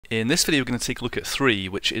In this video we're going to take a look at 3,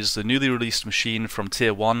 which is the newly released machine from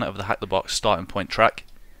Tier 1 of the HackTheBox starting point track.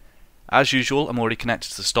 As usual, I'm already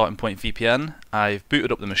connected to the starting point VPN. I've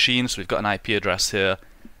booted up the machine, so we've got an IP address here.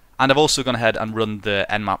 And I've also gone ahead and run the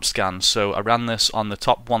NMap scan. So I ran this on the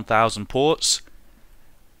top 1000 ports,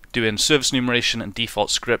 doing service enumeration and default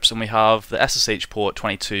scripts, and we have the SSH port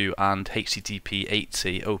 22 and HTTP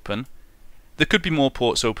 80 open. There could be more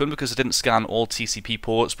ports open because I didn't scan all TCP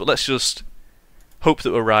ports, but let's just hope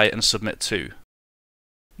that we're right and submit 2.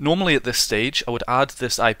 Normally at this stage I would add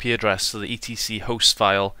this IP address to the etc host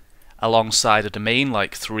file alongside a domain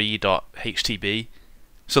like 3.htb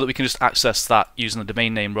so that we can just access that using the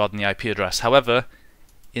domain name rather than the IP address. However,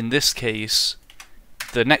 in this case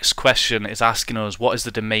the next question is asking us what is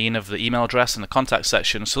the domain of the email address in the contact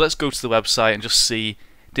section, so let's go to the website and just see,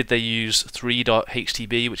 did they use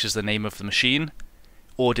 3.htb, which is the name of the machine,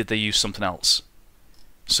 or did they use something else?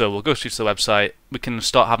 So we'll go through to the website, we can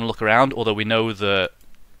start having a look around, although we know that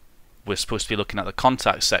we're supposed to be looking at the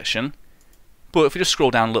contact section. But if we just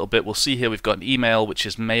scroll down a little bit, we'll see here we've got an email which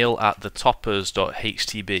is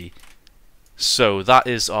mail@thetoppers.htb. So that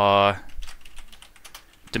is our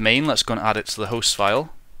domain. Let's go and add it to the host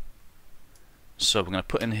file. So we're going to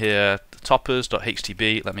put in here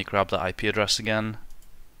thetoppers.htb. Let me grab that IP address again.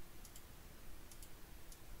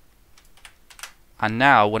 And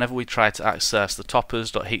now, whenever we try to access the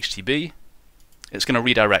toppers.htb, it's going to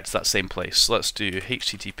redirect to that same place. So let's do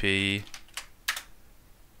HTTP,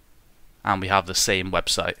 and we have the same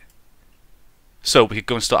website. So we could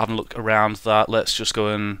go and start having a look around that. Let's just go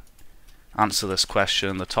and answer this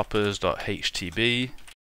question, the toppers.htb.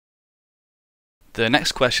 The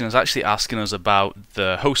next question is actually asking us about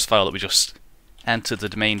the host file that we just entered the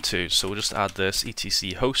domain to. So we'll just add this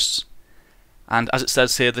etc hosts. And as it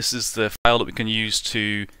says here, this is the file that we can use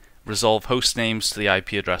to resolve host names to the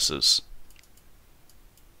IP addresses.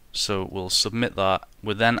 So we'll submit that.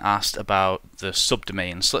 We're then asked about the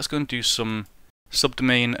subdomains. So let's go and do some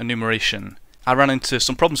subdomain enumeration. I ran into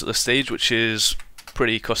some problems at this stage, which is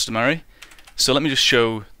pretty customary. So let me just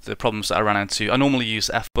show the problems that I ran into. I normally use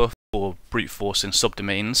ffuf for brute forcing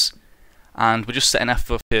subdomains. And we're just setting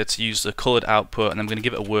ffuf here to use the coloured output, and I'm going to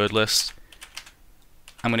give it a word list.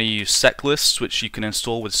 I'm going to use seclists, which you can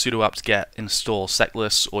install with sudo apt-get install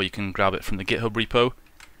seclists, or you can grab it from the GitHub repo.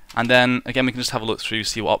 And then again we can just have a look through,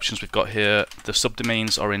 see what options we've got here. The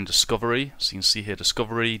subdomains are in discovery, so you can see here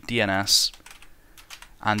discovery, DNS,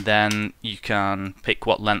 and then you can pick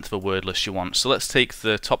what length of a word list you want. So let's take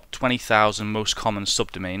the top 20,000 most common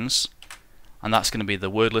subdomains, and that's going to be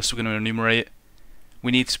the word list we're going to enumerate.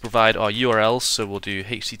 We need to provide our URLs, so we'll do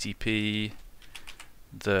http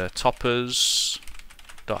the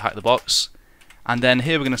toppers.hackthebox, and then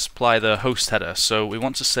here we're going to supply the host header. So we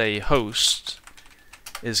want to say host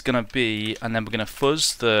is going to be, and then we're going to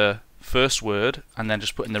fuzz the first word and then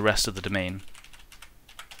just put in the rest of the domain.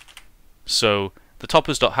 So the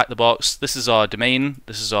toppers.hackthebox, this is our domain,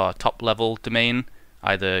 this is our top level domain,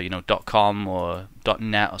 either .com or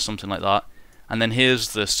 .net or something like that. And then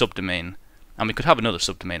here's the subdomain, and we could have another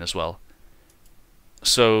subdomain as well.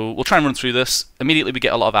 So we'll try and run through this. Immediately we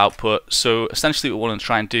get a lot of output, so essentially what we want to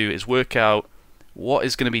try and do is work out what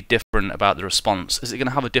is going to be different about the response. Is it going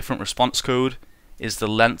to have a different response code? Is the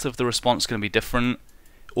length of the response going to be different?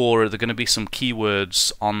 Or are there going to be some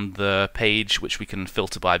keywords on the page which we can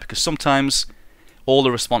filter by? Because sometimes all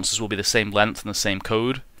the responses will be the same length and the same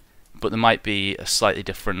code, but there might be a slightly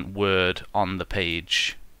different word on the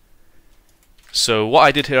page. So what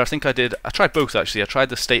I did here, I tried both actually. I tried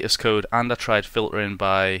the status code and I tried filtering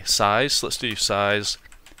by size. So let's do size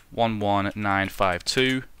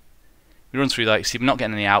 11952. We run through that, you see we're not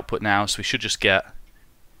getting any output now, so we should just get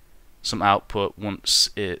some output once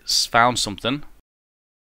it's found something.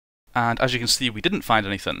 And as you can see, we didn't find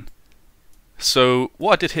anything. So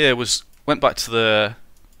what I did here was went back to the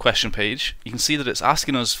question page. You can see that it's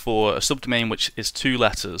asking us for a subdomain which is 2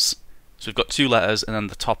 letters. So we've got 2 letters and then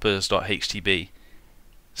the toppers.htb.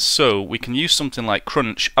 So we can use something like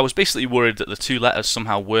crunch. I was basically worried that the 2 letters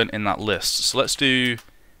somehow weren't in that list. So let's do,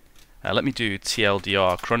 let me do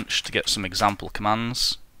tldr crunch to get some example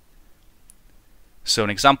commands. So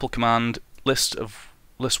an example command, list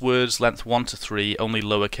words, length 1 to 3, only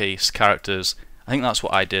lowercase characters. I think that's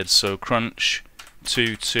what I did. So crunch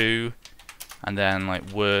 2, and then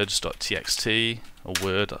like words.txt, or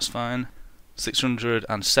word, that's fine.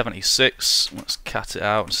 676, let's cat it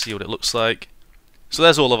out and see what it looks like. So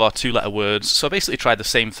there's all of our 2-letter words. So I basically tried the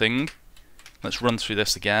same thing. Let's run through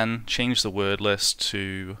this again, change the word list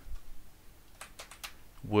to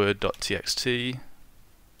word.txt.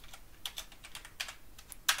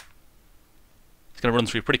 It's going to run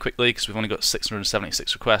through pretty quickly because we've only got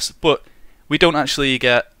 676 requests, but we don't actually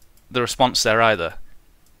get the response there either.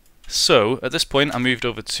 So at this point I moved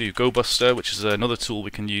over to gobuster, which is another tool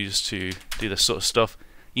we can use to do this sort of stuff.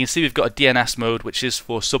 You can see we've got a DNS mode, which is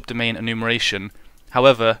for subdomain enumeration.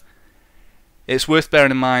 However, it's worth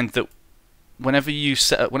bearing in mind that whenever you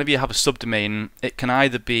have a subdomain, it can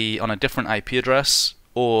either be on a different IP address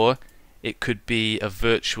or it could be a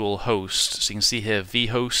virtual host. So you can see here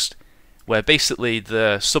vhost, where basically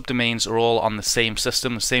the subdomains are all on the same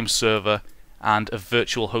system, the same server, and a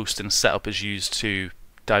virtual hosting setup is used to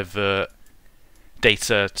divert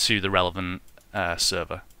data to the relevant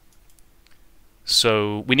server.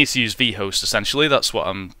 So we need to use vhost essentially, that's what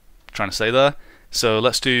I'm trying to say there. So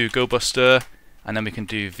let's do gobuster, and then we can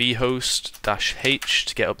do vhost-h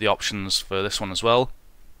to get up the options for this one as well.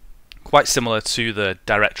 Quite similar to the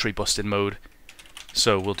directory busting mode.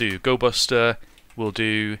 So we'll do gobuster, we'll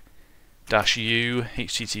do -u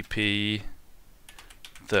http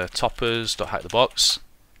the toppers.hackthebox,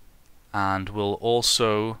 and we'll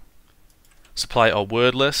also supply our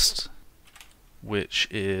word list, which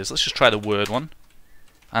is, let's just try the word one.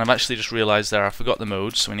 And I've actually just realized there I forgot the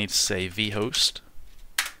mode, so we need to say vhost.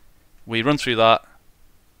 We run through that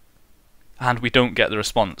and we don't get the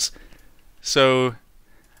response. So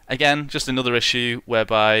again, just another issue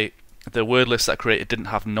whereby the word list that I created didn't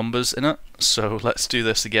have numbers in it. So let's do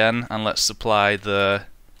this again and let's supply the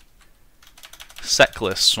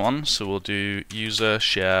seclists one. So we'll do user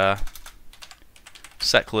share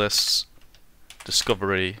seclists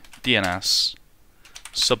discovery DNS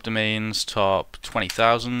subdomains top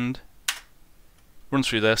 20,000. Run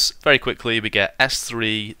through this very quickly. We get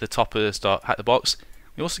s3 the toppers.hackthebox.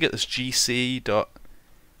 We also get this gc._msdcs.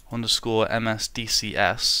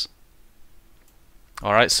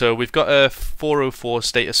 Alright, so we've got a 404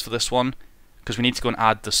 status for this one because we need to go and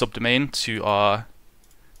add the subdomain to our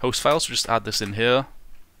host file. So just add this in here,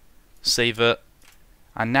 save it,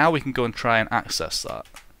 and now we can go and try and access that.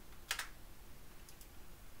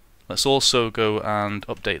 Let's also go and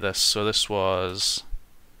update this. So this was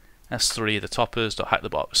s3 the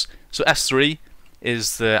toppers.hackthebox. So s3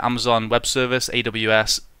 is the Amazon Web Service,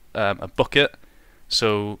 AWS, a bucket.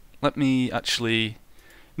 So let me actually,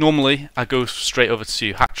 normally I go straight over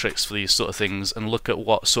to Hacktricks for these sort of things and look at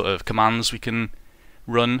what sort of commands we can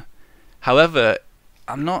run. However,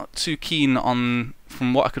 I'm not too keen on,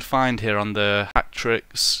 from what I could find here on the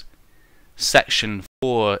Hacktricks section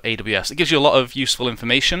for AWS. It gives you a lot of useful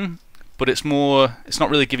information, but it's not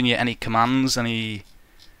really giving you any commands, any,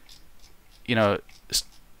 you know,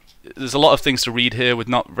 there's a lot of things to read here with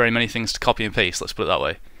not very many things to copy and paste, let's put it that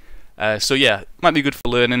way. So yeah, might be good for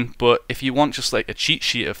learning, but if you want just like a cheat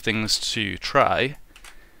sheet of things to try,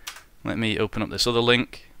 let me open up this other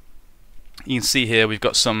link. You can see here we've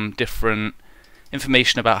got some different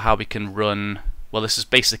information about how we can run, well, this is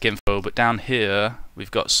basic info, but down here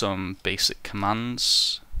we've got some basic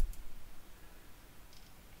commands.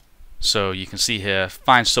 So you can see here,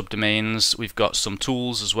 find subdomains, we've got some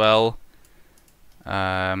tools as well.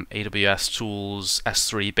 AWS tools,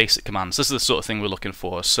 S3 basic commands. This is the sort of thing we're looking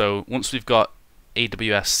for. So once we've got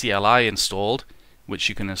AWS CLI installed, which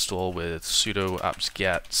you can install with sudo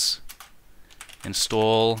apt-get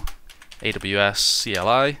install AWS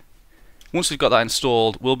CLI. Once we've got that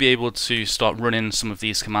installed, we'll be able to start running some of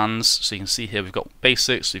these commands. So you can see here we've got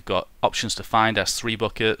basics, we've got options to find S3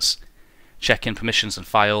 buckets, check in permissions and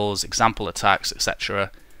files, example attacks,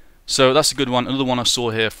 etc. So that's a good one. Another one I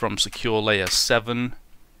saw here from Secure Layer 7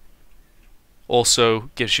 also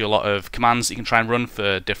gives you a lot of commands that you can try and run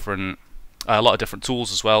for different, a lot of different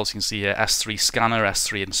tools as well. So you can see here S3 Scanner,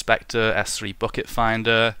 S3 Inspector, S3 Bucket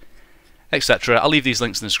Finder, etc. I'll leave these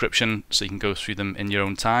links in the description so you can go through them in your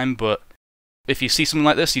own time. But if you see something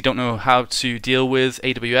like this, you don't know how to deal with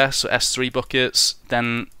AWS or S3 buckets,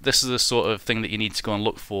 then this is the sort of thing that you need to go and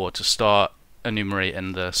look for to start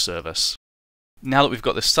enumerating the service. Now that we've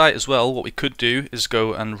got this site as well, what we could do is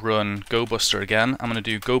go and run gobuster again. I'm going to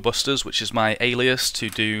do gobusters, which is my alias to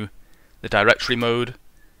do the directory mode,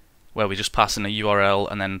 where we just pass in a URL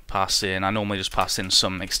and then pass in, I normally just pass in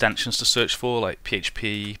some extensions to search for, like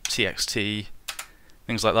PHP, TXT,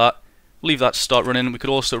 things like that. Leave that to start running. We could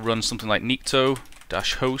also run something like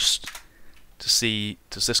nikto-host to see,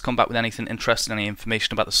 does this come back with anything interesting, any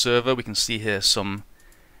information about the server. We can see here some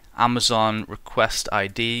Amazon request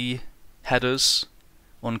ID headers,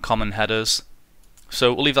 uncommon headers.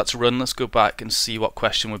 So we'll leave that to run. Let's go back and see what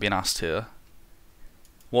question we're being asked here.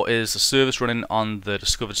 What is the service running on the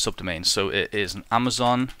discovered subdomain? So it is an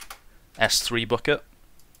Amazon S3 bucket.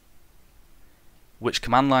 Which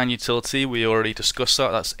command line utility? We already discussed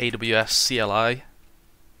that. That's AWS CLI.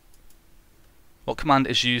 What command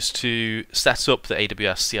is used to set up the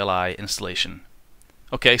AWS CLI installation?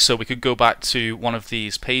 Okay, so we could go back to one of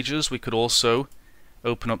these pages. We could also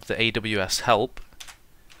open up the AWS help.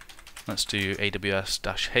 Let's do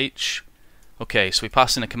AWS-H. Okay, so we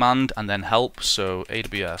pass in a command and then help, so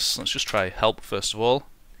AWS. Let's just try help first of all.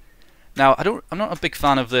 Now, I'm not a big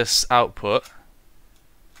fan of this output.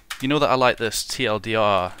 You know that I like this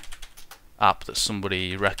TLDR app that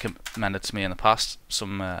somebody recommended to me in the past.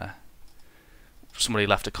 Somebody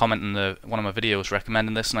left a comment in one of my videos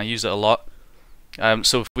recommending this, and I use it a lot.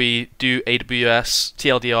 So if we do AWS,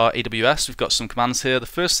 TLDR AWS, we've got some commands here. The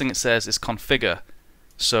first thing it says is configure.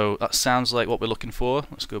 So that sounds like what we're looking for.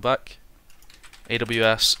 Let's go back.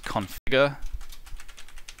 AWS configure.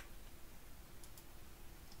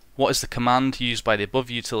 What is the command used by the above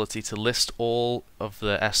utility to list all of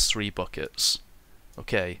the S3 buckets?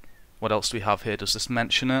 Okay, what else do we have here? Does this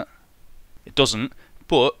mention it? It doesn't,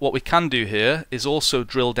 but what we can do here is also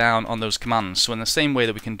drill down on those commands. So in the same way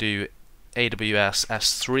that we can do AWS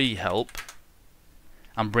S3 help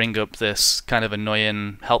and bring up this kind of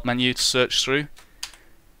annoying help menu to search through,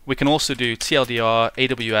 we can also do TLDR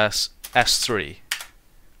AWS S3.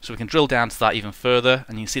 So we can drill down to that even further,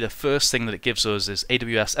 and you can see the first thing that it gives us is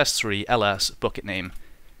AWS S3 LS bucket name,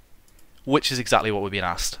 which is exactly what we're being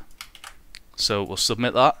asked. So we'll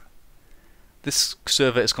submit that. This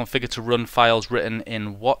server is configured to run files written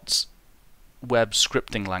in what web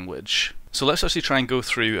scripting language? So let's actually try and go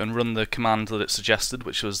through and run the command that it suggested,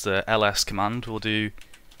 which was the ls command. We'll do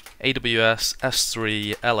AWS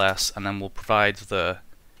S3 ls, and then we'll provide the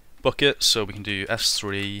bucket, so we can do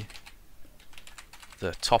S3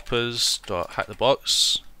 the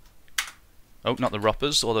toppers.HackTheBox. Oh, not the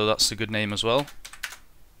roppers, although that's a good name as well.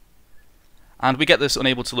 And we get this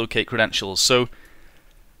unable to locate credentials. So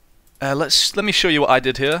let me show you what I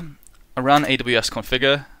did here. I ran AWS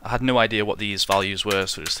configure. I had no idea what these values were,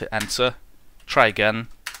 so just hit enter. Try again.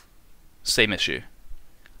 Same issue.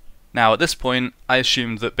 Now at this point, I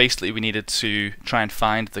assumed that basically we needed to try and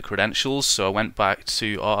find the credentials, so I went back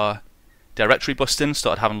to our directory busting,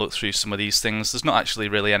 started having a look through some of these things. There's not actually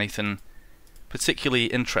really anything particularly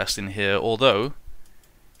interesting here, although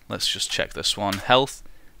let's just check this one, health.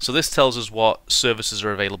 So this tells us what services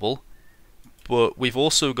are available, but we've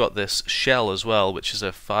also got this shell as well, which is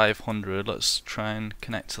a 500. Let's try and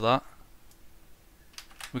connect to that.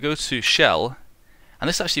 We go to shell, and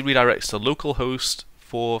this actually redirects to localhost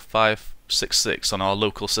 4566 on our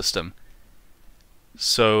local system.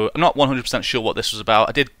 So I'm not 100% sure what this was about.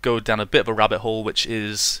 I did go down a bit of a rabbit hole, which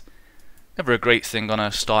is never a great thing on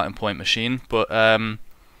a starting point machine, but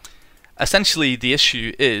essentially the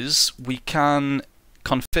issue is we can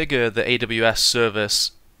configure the AWS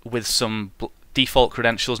service with some default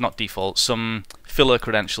credentials, not default, some filler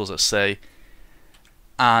credentials, let's say,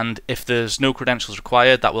 and if there's no credentials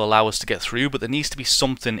required, that will allow us to get through, but there needs to be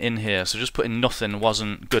something in here, so just putting nothing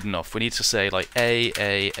wasn't good enough. We need to say like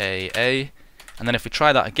A, and then if we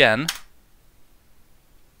try that again,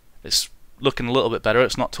 it's looking a little bit better.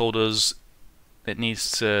 It's not told us it needs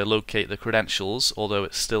to locate the credentials, although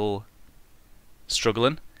it's still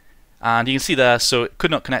struggling. And you can see there, so it could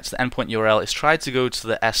not connect to the endpoint URL. It's tried to go to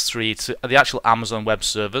the S3, to the actual Amazon Web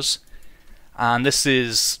Servers, and that's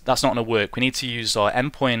not going to work. We need to use our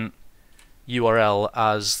endpoint URL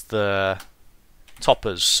as the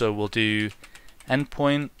toppers. So we'll do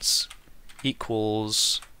endpoint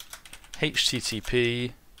equals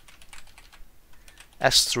HTTP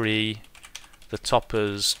S3 the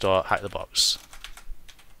toppers.HackTheBox.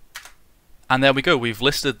 And there we go, we've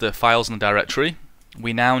listed the files in the directory.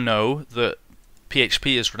 We now know that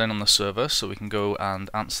PHP is running on the server, so we can go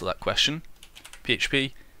and answer that question.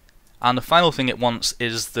 PHP. And the final thing it wants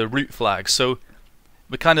is the root flag. So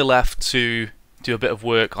we're kind of left to do a bit of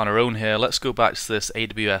work on our own here. Let's go back to this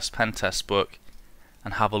AWS pen test book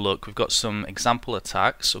and have a look. We've got some example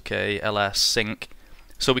attacks, okay, ls sync.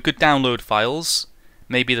 So we could download files.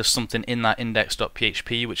 Maybe there's something in that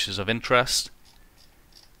index.php which is of interest.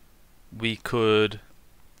 We could,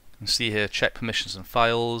 you can see here, check permissions and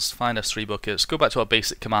files, find S3 buckets, go back to our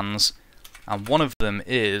basic commands, and one of them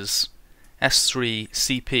is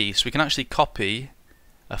S3cp. So we can actually copy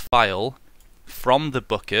a file from the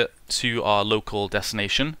bucket to our local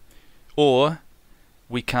destination, or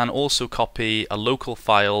we can also copy a local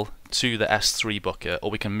file to the S3 bucket,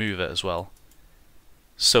 or we can move it as well.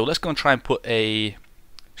 So let's go and try and put a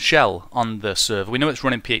shell on the server. We know it's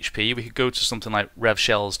running PHP. We could go to something like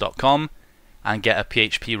revshells.com and get a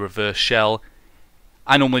PHP reverse shell.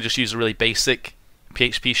 I normally just use a really basic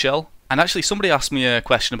PHP shell. And actually somebody asked me a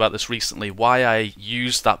question about this recently, why I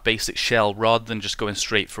use that basic shell rather than just going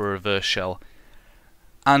straight for a reverse shell.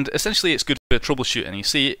 And essentially it's good troubleshooting. You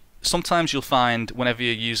see, sometimes you'll find whenever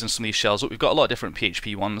you're using some of these shells, we've got a lot of different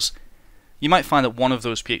PHP ones, you might find that one of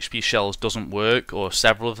those PHP shells doesn't work, or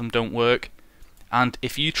several of them don't work. And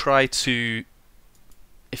if you try to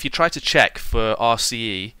check for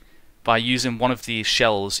RCE by using one of these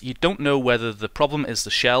shells, you don't know whether the problem is the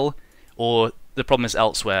shell or the problem is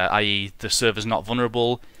elsewhere, i.e. the server's not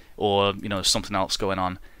vulnerable, or there's something else going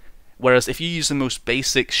on. Whereas if you use the most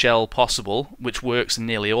basic shell possible, which works in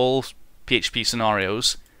nearly all PHP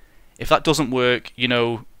scenarios, if that doesn't work,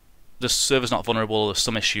 the server's not vulnerable, there's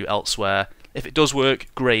some issue elsewhere. If it does work,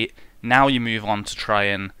 great. Now you move on to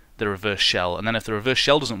trying the reverse shell. And then if the reverse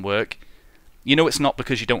shell doesn't work, it's not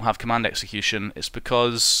because you don't have command execution, it's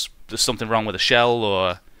because there's something wrong with the shell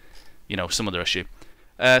or some other issue.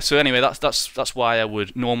 So anyway, that's why I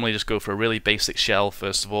would normally just go for a really basic shell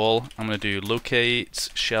first of all. I'm going to do locate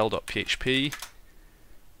shell.php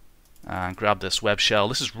and grab this web shell.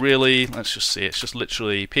 This is really, let's just see, it's just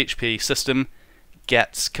literally PHP system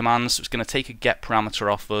get commands. So it's going to take a get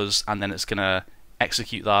parameter off us and then it's going to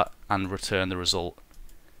execute that and return the result.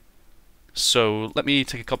 So let me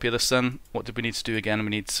take a copy of this then. What did we need to do again? We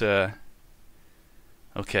need to...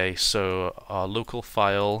 Okay, so our local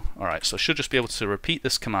file... Alright, so I should just be able to repeat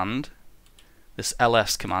this command, this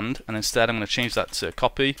ls command, and instead I'm going to change that to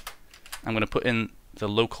copy. I'm going to put in the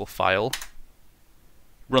local file,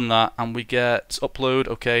 run that, and we get upload.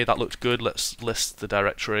 Okay, that looked good. Let's list the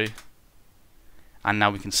directory. And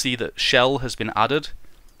now we can see that shell has been added.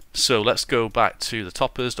 So let's go back to the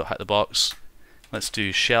toppers.HackTheBox. Let's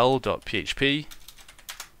do shell.php.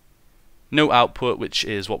 No output, which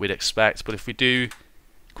is what we'd expect, but if we do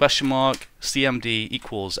 $cmd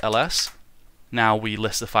equals ls, now we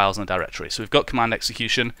list the files in the directory. So we've got command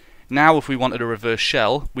execution. Now if we wanted a reverse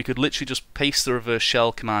shell, we could literally just paste the reverse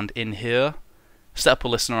shell command in here, set up a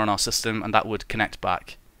listener on our system, and that would connect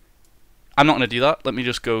back. I'm not going to do that. Let me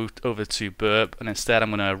just go over to burp, and instead I'm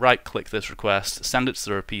going to right click this request, send it to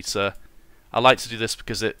the repeater. I like to do this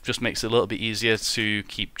because it just makes it a little bit easier to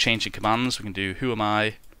keep changing commands. We can do who am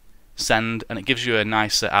I, send, and it gives you a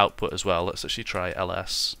nicer output as well. Let's actually try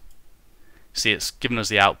ls. See, it's giving us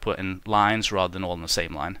the output in lines rather than all in the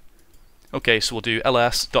same line. Okay, so we'll do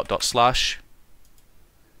ls ..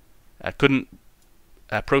 I couldn't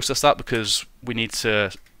process that because we need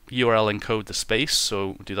to URL encode the space, so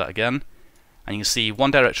we'll do that again. And you can see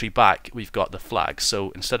one directory back we've got the flag.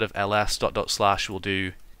 So instead of ls .. we'll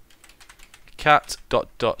do cat ..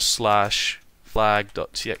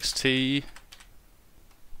 flag.txt.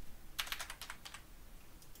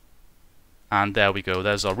 And there we go,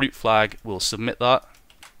 there's our root flag. We'll submit that.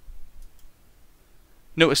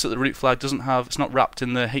 Notice that the root flag it's not wrapped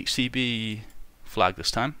in the HTTP flag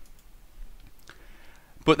this time.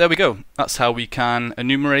 But there we go, that's how we can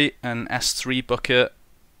enumerate an S3 bucket.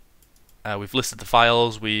 We've listed the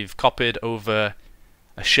files, we've copied over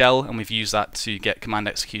a shell, and we've used that to get command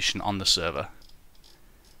execution on the server.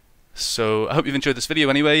 So I hope you've enjoyed this video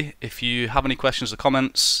anyway. If you have any questions or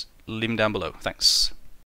comments, leave them down below. Thanks.